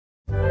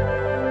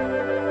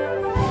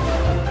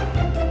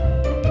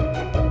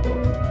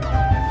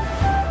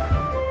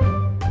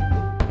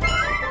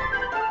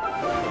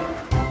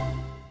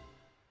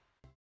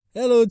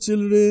Hello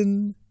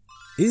children!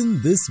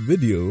 In this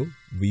video,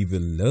 we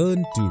will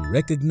learn to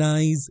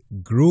recognize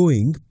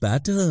growing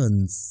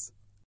patterns.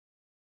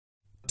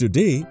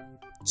 Today,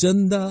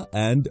 Chanda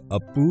and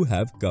Appu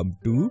have come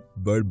to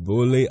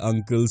Barbole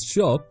uncle's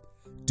shop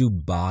to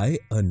buy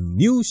a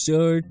new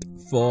shirt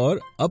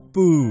for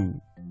Appu.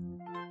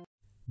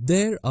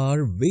 There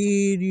are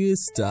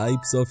various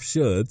types of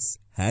shirts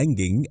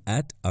hanging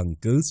at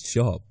uncle's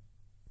shop.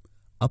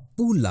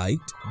 Appu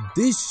liked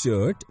this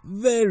shirt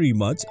very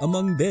much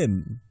among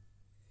them.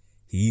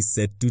 He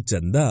said to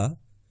Chanda,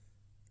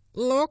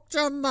 "Look,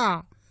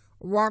 Chanda,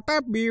 what a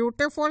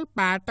beautiful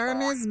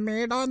pattern is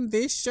made on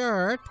this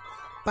shirt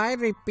by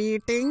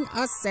repeating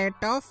a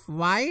set of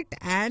white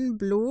and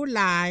blue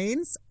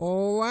lines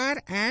over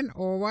and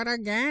over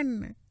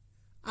again.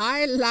 I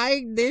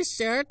like this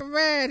shirt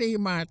very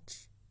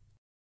much."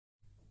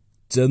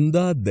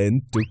 Chanda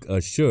then took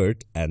a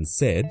shirt and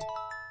said,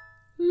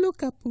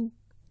 "Look, Appu,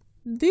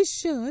 this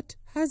shirt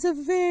has a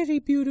very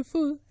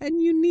beautiful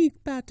and unique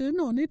pattern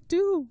on it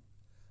too.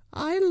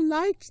 I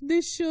liked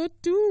this shirt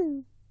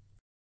too."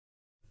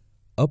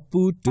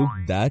 Appu took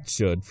that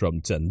shirt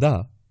from Chanda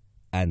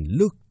and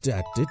looked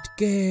at it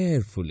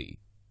carefully.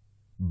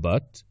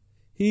 But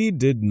he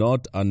did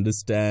not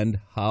understand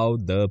how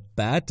the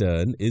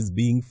pattern is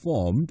being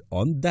formed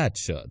on that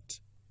shirt.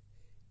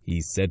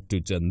 He said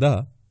to Chanda,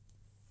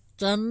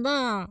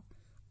 "Chanda,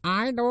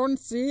 I don't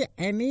see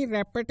any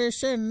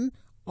repetition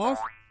of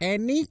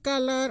any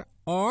color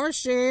or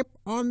shape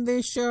on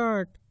this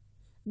shirt.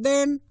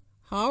 Then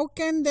how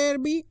can there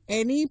be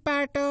any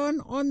pattern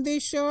on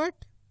this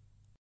shirt?"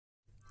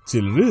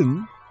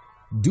 "Children,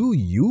 do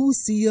you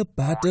see a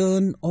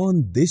pattern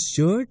on this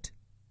shirt?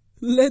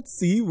 Let's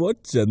see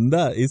what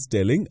Chanda is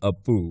telling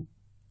Appu."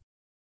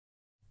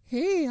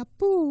 "Hey,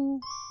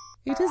 Appu,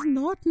 it is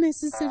not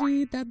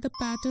necessary that the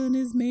pattern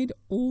is made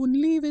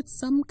only with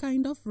some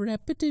kind of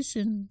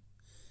repetition.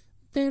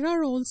 There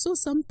are also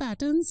some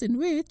patterns in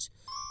which,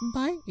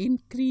 by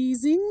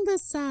increasing the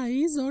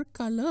size or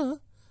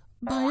color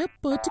by a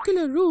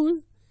particular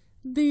rule,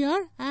 they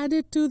are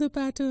added to the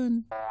pattern.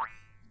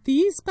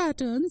 These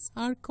patterns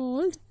are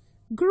called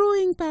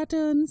growing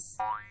patterns."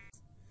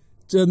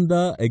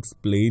 Chanda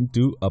explained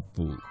to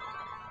Appu.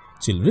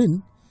 "Children,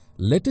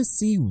 let us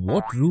see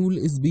what rule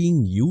is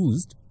being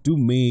used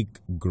to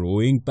make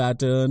growing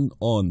pattern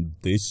on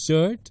this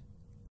shirt."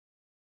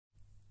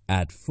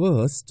 At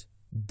first,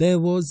 there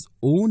was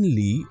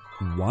only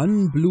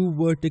one blue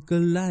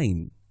vertical line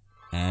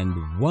and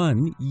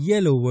one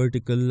yellow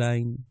vertical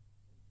line.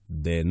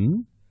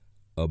 Then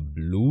a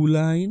blue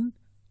line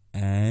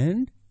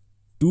and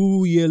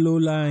two yellow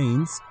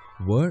lines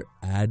were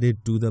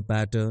added to the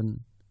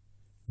pattern.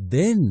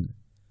 Then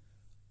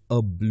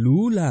a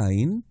blue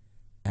line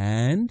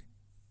and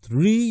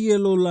three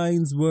yellow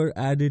lines were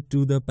added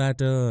to the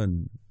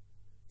pattern.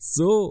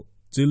 So,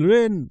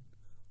 children,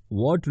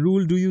 what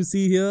rule do you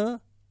see here?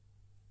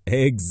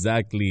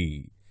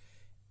 Exactly.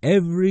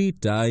 Every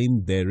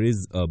time there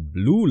is a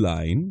blue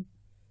line,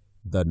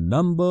 the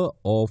number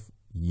of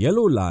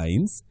yellow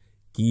lines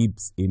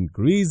keeps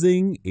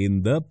increasing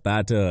in the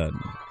pattern.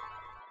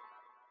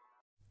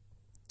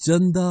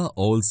 Chanda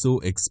also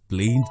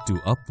explained to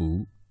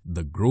Appu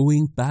the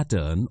growing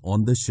pattern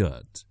on the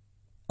shirt.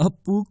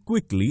 Appu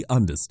quickly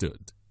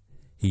understood.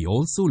 He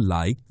also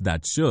liked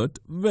that shirt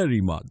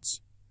very much.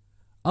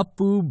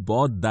 Appu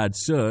bought that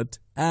shirt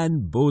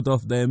and both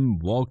of them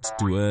walked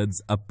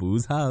towards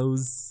Appu's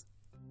house.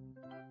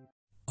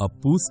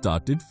 Appu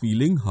started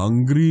feeling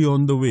hungry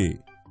on the way.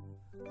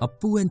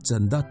 Appu and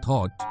Chanda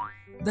thought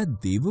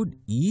that they would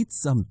eat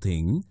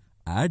something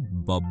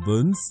at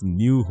Babban's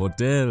new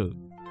hotel.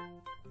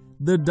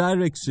 The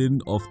direction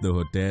of the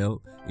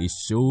hotel is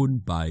shown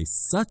by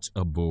such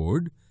a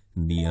board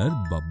near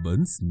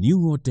Babban's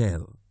new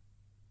hotel.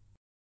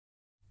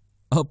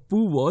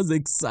 Appu was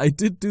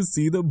excited to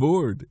see the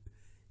board.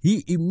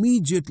 He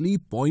immediately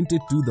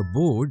pointed to the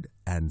board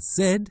and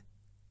said,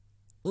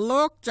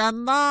 "Look,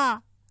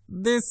 Chanda,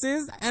 this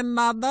is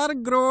another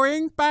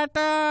growing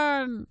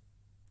pattern."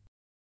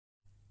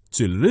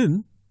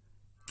 Children,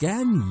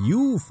 can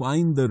you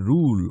find the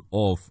rule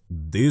of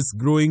this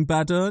growing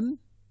pattern?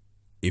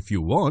 If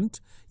you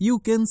want, you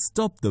can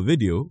stop the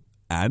video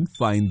and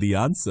find the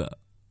answer.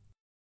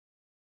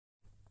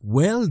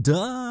 Well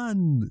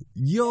done!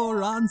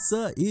 Your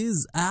answer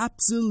is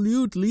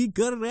absolutely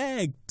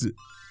correct.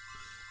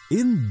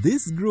 In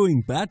this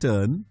growing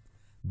pattern,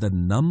 the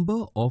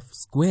number of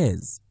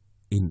squares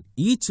in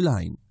each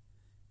line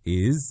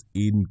is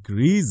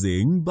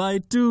increasing by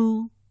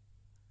 2.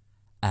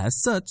 As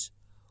such,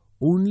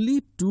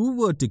 only 2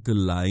 vertical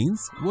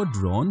lines were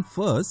drawn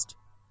first,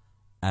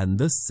 and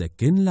the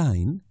second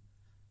line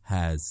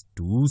has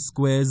 2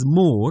 squares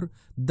more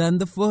than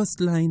the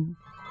first line.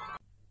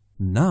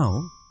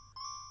 Now,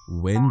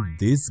 when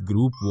this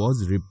group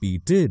was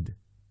repeated,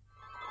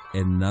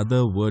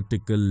 another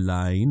vertical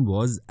line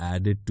was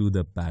added to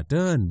the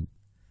pattern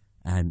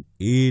and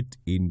it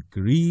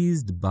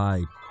increased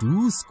by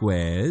 2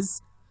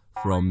 squares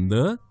from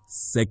the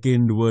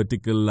second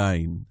vertical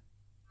line.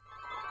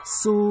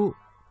 So,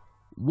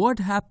 what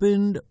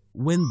happened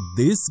when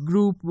this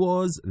group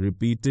was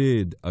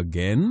repeated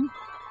again?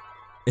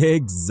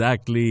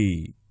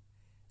 Exactly.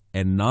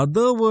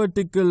 Another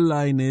vertical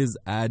line is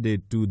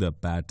added to the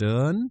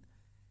pattern,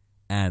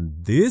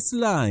 and this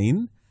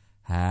line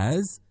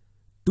has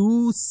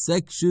 2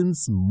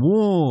 sections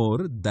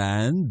more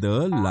than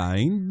the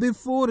line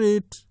before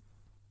it.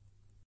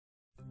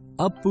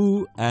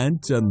 Appu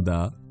and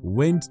Chanda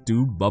went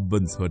to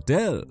Babban's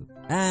hotel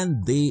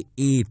and they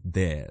ate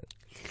there.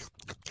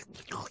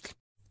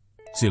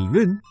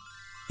 Children,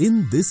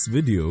 in this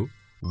video,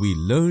 we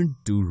learned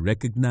to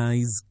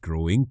recognize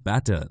growing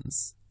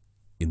patterns.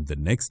 In the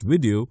next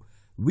video,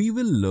 we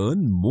will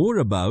learn more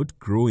about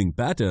growing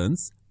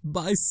patterns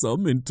by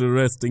some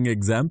interesting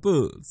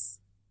examples.